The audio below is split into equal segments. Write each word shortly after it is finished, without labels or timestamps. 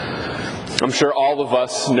I'm sure all of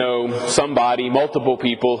us know somebody, multiple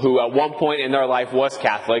people, who at one point in their life was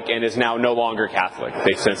Catholic and is now no longer Catholic.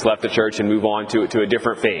 They've since left the church and moved on to a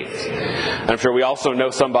different faith. I'm sure we also know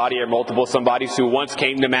somebody or multiple somebodies who once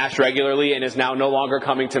came to Mass regularly and is now no longer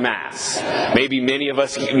coming to Mass.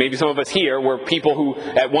 Maybe some of us here were people who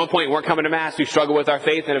at one point weren't coming to Mass, who struggle with our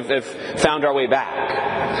faith and have found our way back.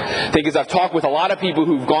 I think as I've talked with a lot of people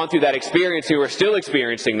who've gone through that experience, who are still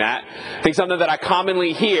experiencing that, I think something that I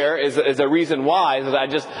commonly hear is a reason why is that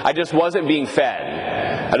I just wasn't being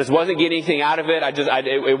fed. I just wasn't getting anything out of it.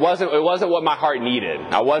 It wasn't what my heart needed.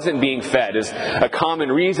 I wasn't being fed. Is a common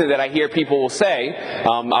reason that I hear people will say,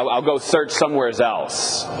 I'll go search somewhere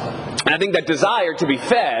else. And I think that desire to be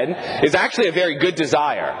fed is actually a very good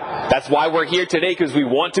desire. That's why we're here today, because we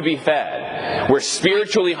want to be fed. We're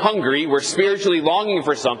spiritually hungry. We're spiritually longing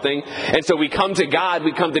for something. And so we come to God,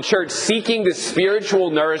 we come to church seeking the spiritual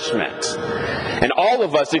nourishment. And all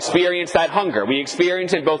of us experience that hunger. We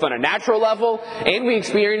experience it both on a natural level and we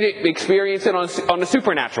experience it on a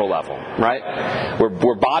supernatural level, right?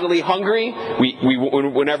 We're bodily hungry.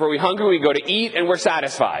 Whenever we're hungry, we go to eat and we're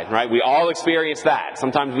satisfied, right? We all experience that.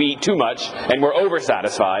 Sometimes we eat too much and we're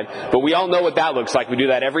oversatisfied, but we all know what that looks like. We do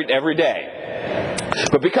that every day.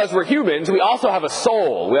 But because we're humans, we also have a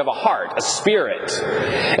soul, we have a heart, a spirit.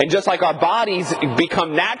 And just like our bodies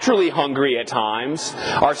become naturally hungry at times,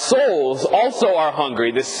 our souls also are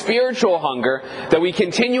hungry, this spiritual hunger that we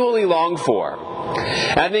continually long for.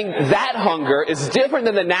 And I think that hunger is different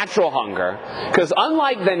than the natural hunger, because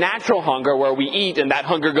unlike the natural hunger where we eat and that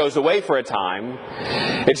hunger goes away for a time,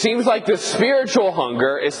 it seems like the spiritual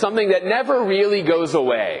hunger is something that never really goes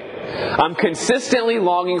away. I'm consistently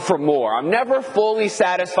longing for more. I'm never fully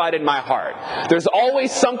satisfied in my heart. There's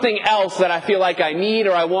always something else that I feel like I need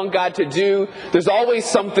or I want God to do. There's always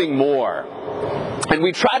something more. And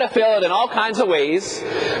we try to fill it in all kinds of ways,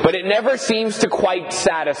 but it never seems to quite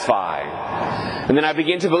satisfy. And then I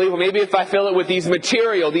begin to believe, well, maybe if I fill it with these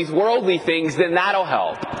material, these worldly things, then that'll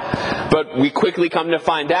help. But we quickly come to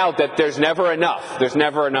find out that there's never enough. There's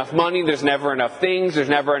never enough money. There's never enough things. There's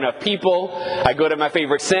never enough people. I go to my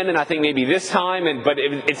favorite sin and I think maybe this time, but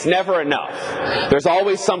it's never enough. There's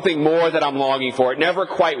always something more that I'm longing for. It never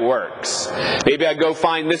quite works. Maybe I go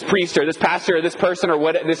find this priest or this pastor or this person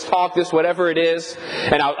or this talk, this whatever it is,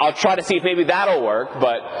 and I'll try to see if maybe that'll work.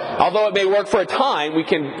 But although it may work for a time, we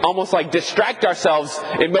can almost like distract ourselves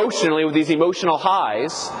emotionally with these emotional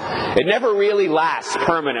highs. It never really lasts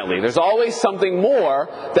permanently. There's always something more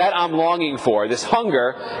that I'm longing for. This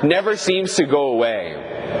hunger never seems to go away.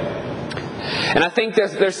 And I think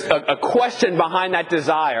there's a question behind that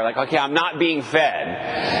desire. Like, okay, I'm not being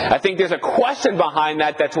fed. I think there's a question behind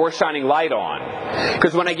that's worth shining light on.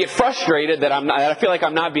 Because when I get frustrated that I feel like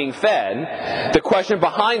I'm not being fed, the question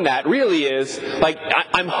behind that really is, like,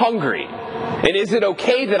 I'm hungry. And is it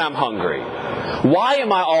okay that I'm hungry? Why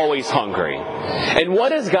am I always hungry? And what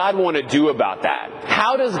does God want to do about that?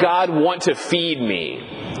 How does God want to feed me?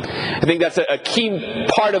 I think that's a key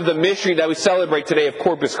part of the mystery that we celebrate today of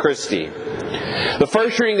Corpus Christi. The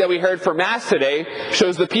first reading that we heard for Mass today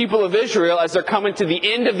shows the people of Israel as they're coming to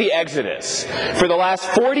the end of the Exodus. For the last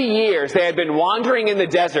 40 years, they had been wandering in the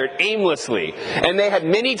desert aimlessly, and they had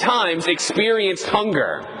many times experienced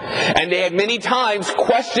hunger. And they had many times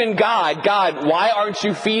questioned God, why aren't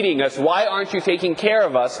you feeding us? Why aren't you taking care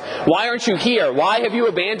of us? Why aren't you here? Why have you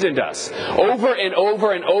abandoned us? Over and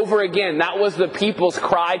over and over again, that was the people's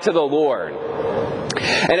cry to the Lord.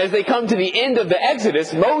 And as they come to the end of the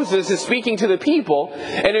Exodus, Moses is speaking to the people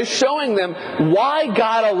and is showing them why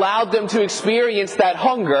God allowed them to experience that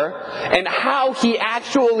hunger and how He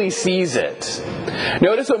actually sees it.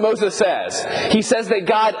 Notice what Moses says. He says that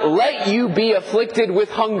God let you be afflicted with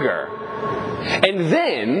hunger, and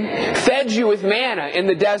then fed you with manna in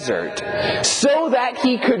the desert, so that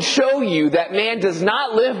He could show you that man does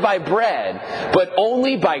not live by bread, but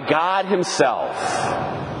only by God Himself.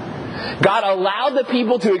 God allowed the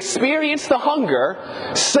people to experience the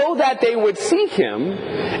hunger so that they would seek Him,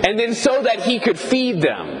 and then so that He could feed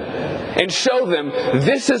them and show them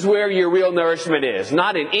this is where your real nourishment is,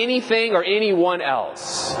 not in anything or anyone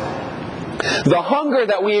else. The hunger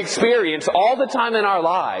that we experience all the time in our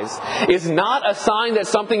lives is not a sign that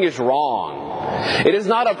something is wrong. It is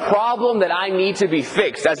not a problem that I need to be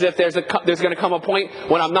fixed, as if there's going to come a point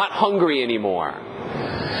when I'm not hungry anymore.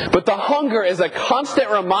 But the hunger is a constant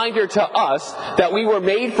reminder to us that we were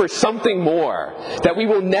made for something more, that we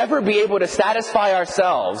will never be able to satisfy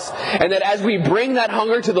ourselves, and that as we bring that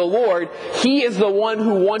hunger to the Lord, He is the one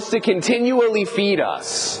who wants to continually feed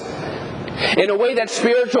us. In a way, that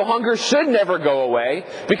spiritual hunger should never go away,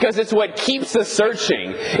 because it's what keeps us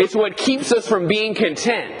searching. It's what keeps us from being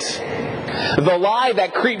content. The lie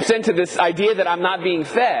that creeps into this idea that I'm not being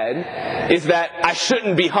fed is that I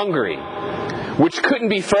shouldn't be hungry, which couldn't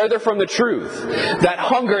be further from the truth. That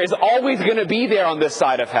hunger is always going to be there on this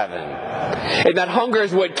side of heaven. And that hunger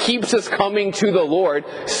is what keeps us coming to the Lord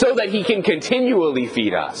so that He can continually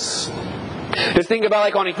feed us. Just think about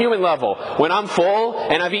like on a human level. When I'm full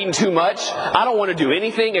and I've eaten too much, I don't want to do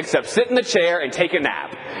anything except sit in the chair and take a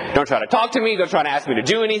nap. Don't try to talk to me. Don't try to ask me to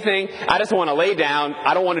do anything. I just want to lay down.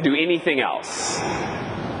 I don't want to do anything else.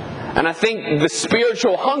 And I think the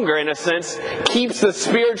spiritual hunger, in a sense, keeps the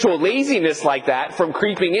spiritual laziness like that from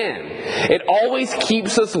creeping in. It always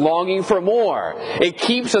keeps us longing for more. It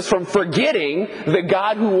keeps us from forgetting the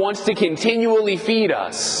God who wants to continually feed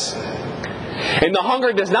us. And the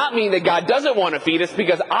hunger does not mean that God doesn't want to feed us,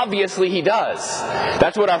 because obviously He does.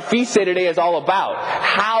 That's what our feast day today is all about.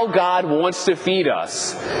 How God wants to feed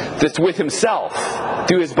us. That's with Himself,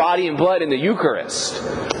 through His body and blood in the Eucharist.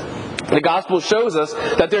 The Gospel shows us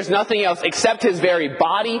that there's nothing else except His very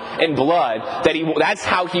body and blood, that's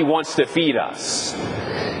how He wants to feed us.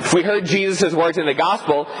 If we heard Jesus' words in the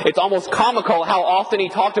Gospel, it's almost comical how often He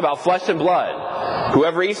talked about flesh and blood.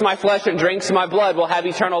 Whoever eats my flesh and drinks my blood will have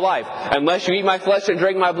eternal life. Unless you eat my flesh and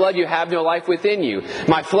drink my blood, you have no life within you.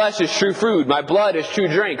 My flesh is true food. My blood is true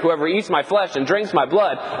drink. Whoever eats my flesh and drinks my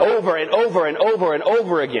blood, over and over and over and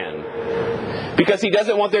over again. Because He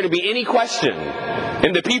doesn't want there to be any question.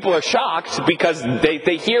 And the people are shocked because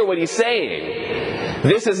they hear what He's saying.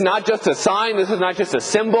 This is not just a sign. This is not just a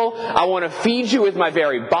symbol. I want to feed you with my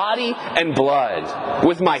very body and blood,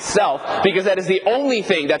 with myself, because that is the only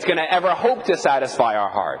thing that's going to ever hope to satisfy our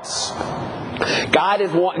hearts.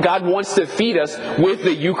 God wants to feed us with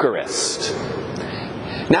the Eucharist.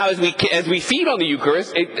 Now, as we feed on the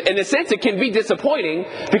Eucharist, in a sense, it can be disappointing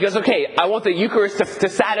because, okay, I want the Eucharist to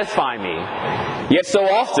satisfy me. Yet so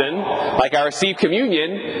often, like I receive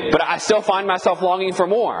communion, but I still find myself longing for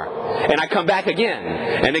more. And I come back again,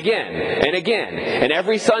 and again, and again. And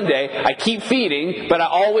every Sunday, I keep feeding, but I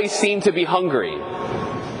always seem to be hungry.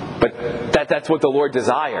 But that's what the Lord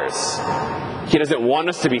desires. He doesn't want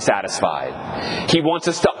us to be satisfied. He wants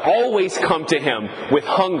us to always come to Him with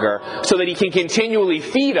hunger so that He can continually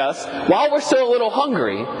feed us while we're still a little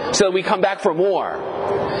hungry, so that we come back for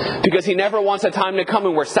more. Because He never wants a time to come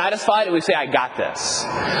and we're satisfied and we say, I got this.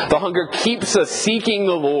 The hunger keeps us seeking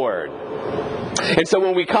the Lord. And so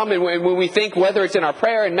when we come and when we think, whether it's in our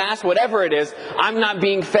prayer and Mass, whatever it is, I'm not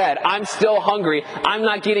being fed, I'm still hungry, I'm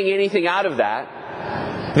not getting anything out of that.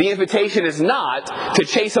 The invitation is not to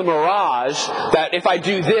chase a mirage that if I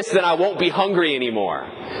do this, then I won't be hungry anymore.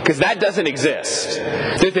 Because that doesn't exist.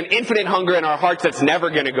 There's an infinite hunger in our hearts that's never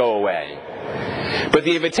going to go away. But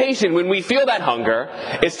the invitation, when we feel that hunger,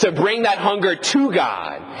 is to bring that hunger to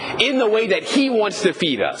God in the way that He wants to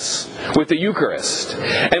feed us, with the Eucharist.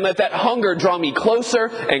 And let that hunger draw me closer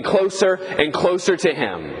and closer and closer to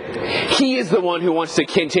Him. He is the one who wants to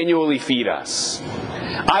continually feed us.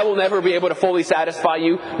 I will never be able to fully satisfy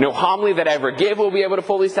you. No homily that I ever give will be able to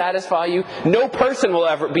fully satisfy you. No person will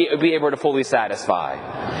ever be able to fully satisfy.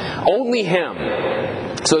 Only Him.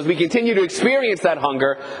 So as we continue to experience that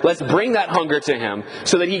hunger, let's bring that hunger to Him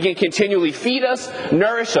so that He can continually feed us,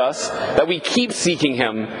 nourish us, that we keep seeking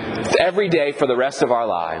Him every day for the rest of our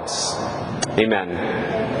lives.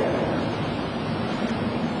 Amen.